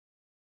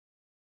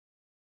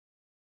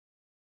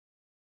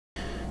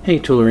Hey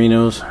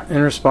Toolerinos,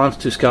 in response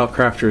to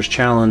Scoutcrafter's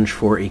challenge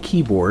for a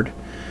keyboard,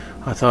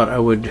 I thought I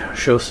would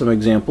show some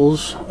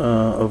examples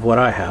of what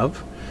I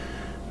have.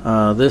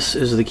 This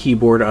is the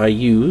keyboard I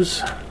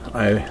use.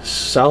 I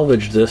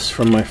salvaged this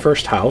from my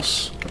first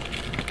house,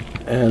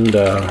 and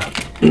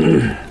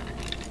and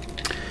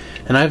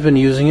I've been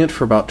using it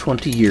for about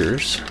 20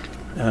 years.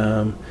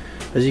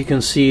 As you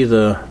can see,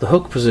 the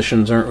hook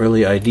positions aren't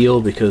really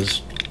ideal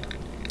because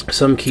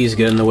some keys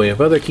get in the way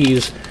of other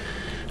keys,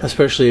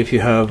 especially if you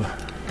have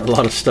a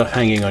lot of stuff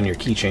hanging on your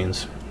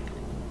keychains.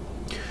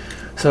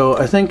 So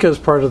I think as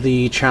part of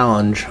the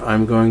challenge,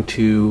 I'm going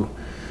to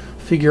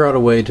figure out a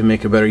way to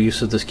make a better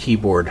use of this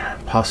keyboard,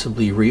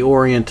 possibly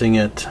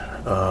reorienting it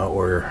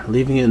or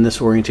leaving it in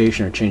this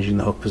orientation or changing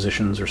the hook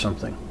positions or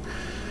something.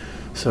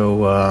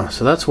 So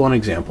that's one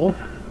example,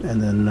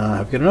 and then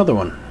I've got another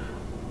one.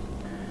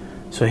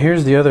 So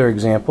here's the other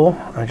example.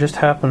 I just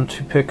happened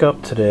to pick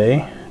up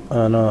today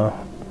on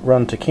a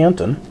run to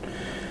Canton,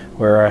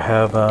 where I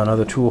have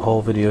another tool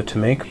haul video to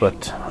make,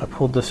 but I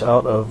pulled this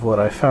out of what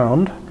I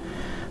found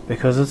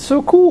because it's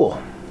so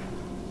cool.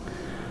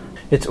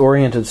 It's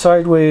oriented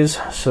sideways,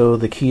 so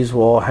the keys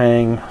will all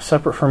hang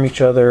separate from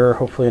each other,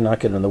 hopefully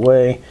not get in the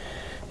way.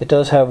 It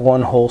does have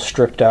one hole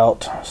stripped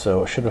out,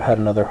 so it should have had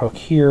another hook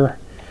here,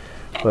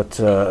 but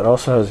it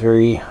also has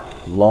very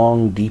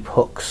long, deep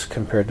hooks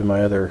compared to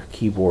my other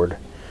keyboard.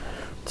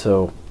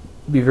 So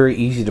it'd be very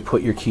easy to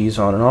put your keys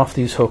on and off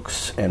these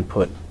hooks and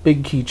put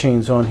big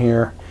keychains on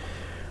here.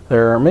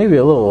 They're maybe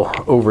a little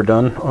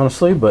overdone,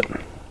 honestly, but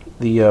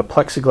the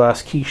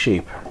plexiglass key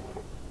shape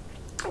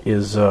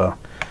is, I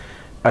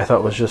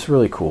thought was just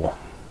really cool,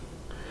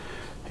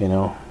 you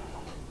know.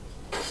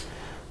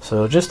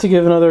 So just to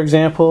give another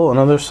example,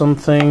 another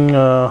something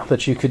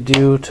that you could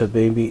do to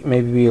maybe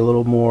be a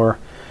little more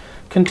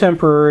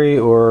contemporary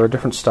or a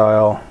different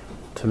style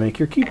to make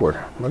your keyboard,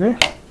 okay?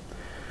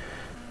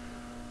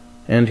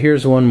 And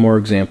here's one more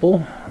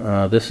example.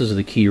 This is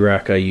the key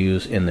rack I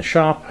use in the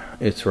shop.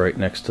 It's right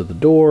next to the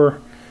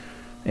door,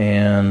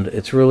 and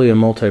it's really a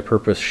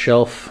multi-purpose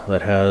shelf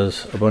that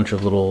has a bunch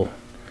of little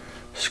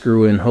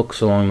screw-in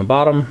hooks along the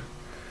bottom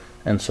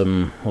and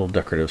some little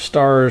decorative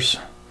stars.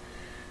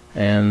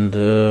 And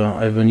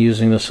I've been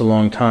using this a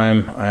long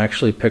time. I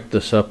actually picked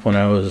this up when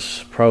I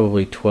was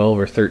probably 12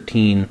 or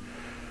 13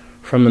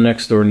 from the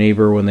next door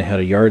neighbor when they had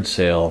a yard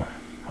sale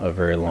a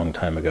very long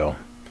time ago.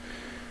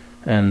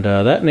 And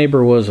that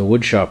neighbor was a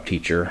woodshop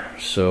teacher,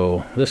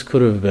 so this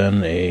could have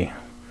been a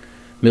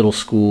middle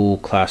school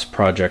class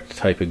project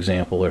type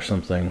example or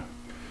something.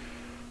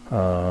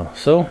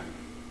 So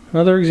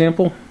another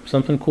example,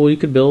 something cool you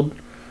could build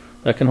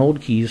that can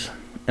hold keys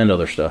and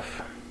other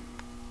stuff.